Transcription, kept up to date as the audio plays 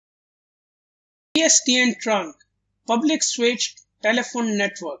Pstn trunk, public switch telephone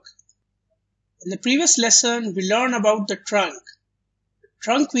network. In the previous lesson, we learned about the trunk.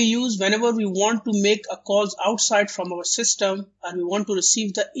 Trunk we use whenever we want to make a calls outside from our system and we want to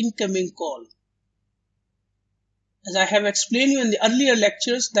receive the incoming call. As I have explained you in the earlier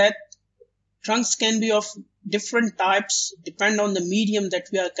lectures that trunks can be of different types depending on the medium that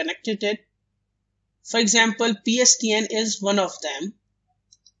we are connected to. For example, Pstn is one of them.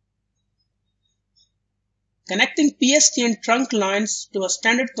 Connecting Pstn trunk lines to a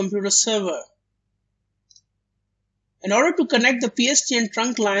standard computer server. In order to connect the Pstn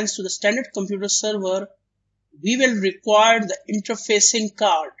trunk lines to the standard computer server, we will require the interfacing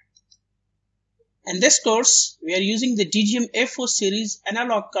card. In this course, we are using the DGM A4 series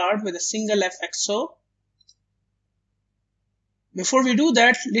analog card with a single FXO. Before we do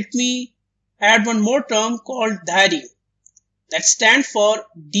that, let me add one more term called DHARI. That stands for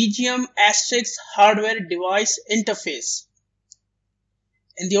DGM Asterisk Hardware Device Interface.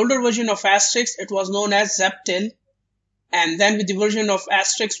 In the older version of Asterisk, it was known as Zaptel, and then with the version of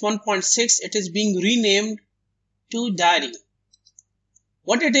Asterisk 1.6, it is being renamed to DHARI.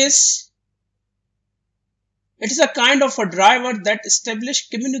 What it is? It is a kind of a driver that establishes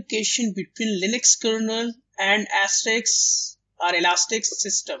communication between Linux kernel and Asterisk or Elastic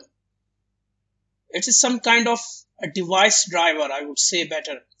system. It is some kind of a device driver, I would say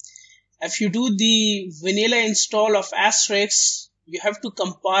better. If you do the vanilla install of Asterisk, you have to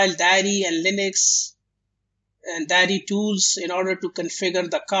compile DHARI and Linux and DHARI tools in order to configure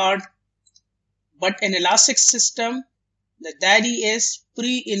the card. But in Elastic system, the DHARI is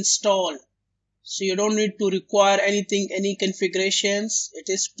pre-installed. So you don't need to require anything, any configurations. It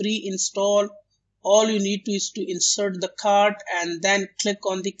is pre-installed. All you need to is to insert the card and then click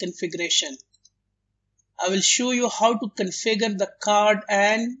on the configuration. I will show you how to configure the card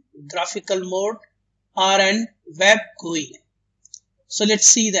and graphical mode or and web GUI. So let's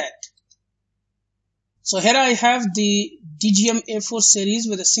see that. So here I have the DGM A4 series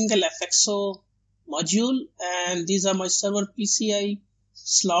with a single FXO module, and these are my server PCI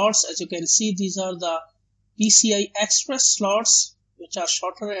slots. As you can see, these are the PCI Express slots which are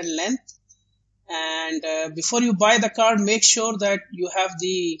shorter in length. And before you buy the card, make sure that you have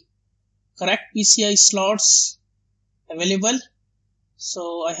the correct PCI slots available.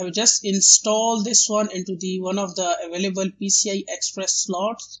 So I have just installed this one into the one of the available PCI Express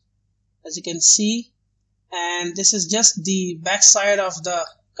slots, as you can see. And this is just the back side of the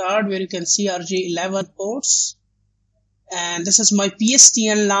card where you can see RJ11 ports. And this is my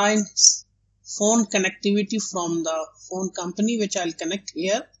Pstn line phone connectivity from the phone company, which I'll connect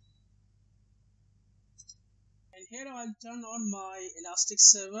here. And here I'll turn on my Elastic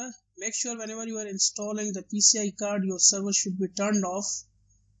server. Make sure whenever you are installing the PCI card, your server should be turned off.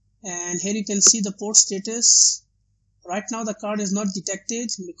 And here you can see the port status. Right now the card is not detected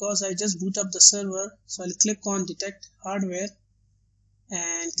because I just boot up the server. So I'll click on detect hardware,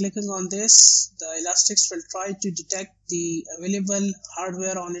 and clicking on this, the Elastic will try to detect the available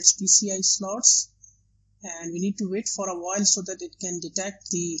hardware on its PCI slots, and we need to wait for a while so that it can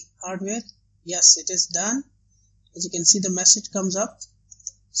detect the hardware. Yes, it is done. As you can see, the message comes up.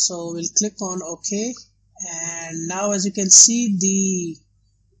 So we'll click on OK, and now as you can see,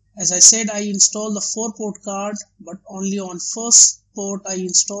 as I said, I installed the 4-port card, but only on first port I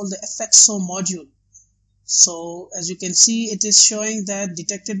installed the FXO module. So as you can see, it is showing that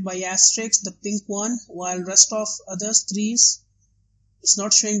detected by Asterisk, the pink one, while rest of others threes it's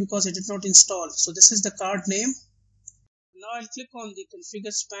not showing because it did not install. So this is the card name. Now I'll click on the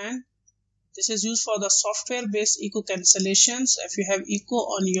configure span. This is used for the software based echo cancellations. If you have echo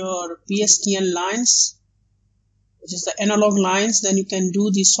on your Pstn lines, which is the analog lines, then you can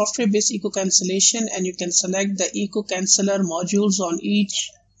do the software based echo cancellation, and you can select the echo canceller modules on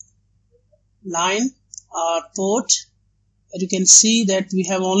each line or port. And you can see that we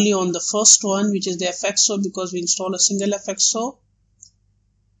have only on the first one, which is the FXO, because we install a single FXO.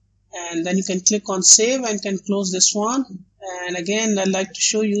 And then you can click on save and can close this one. And again, I'd like to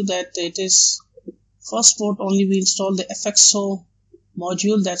show you that it is first port only we install the FXO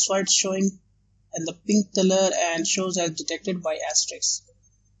module. That's why it's showing in the pink color and shows as detected by Asterisk.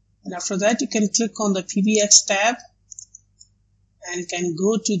 And after that, you can click on the PBX tab and can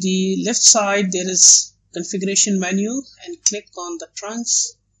go to the left side. There is configuration menu and click on the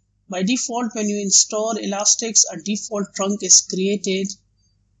trunks. By default, when you install Elastic, a default trunk is created,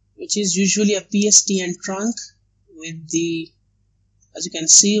 which is usually a Pstn trunk with the, as you can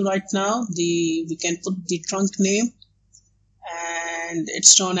see right now, we can put the trunk name, and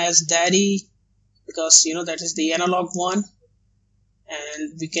it's shown as DHARI because that is the analog one.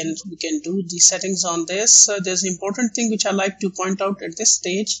 and we can do the settings on this. There's an important thing which I like to point out at this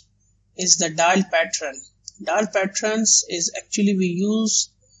stage is the dial pattern. Dial patterns is actually we use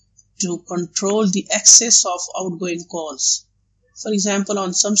to control the access of outgoing calls. For example,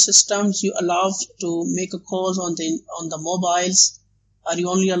 on some systems you allow to make a call on the mobiles, or you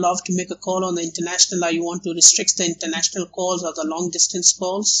only allow to make a call on the international, or you want to restrict the international calls or the long distance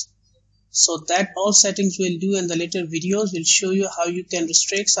calls. So that all settings we'll do in the later videos. Will show you how you can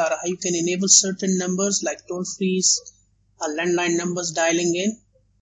restrict or how you can enable certain numbers like toll-frees or landline numbers dialing in.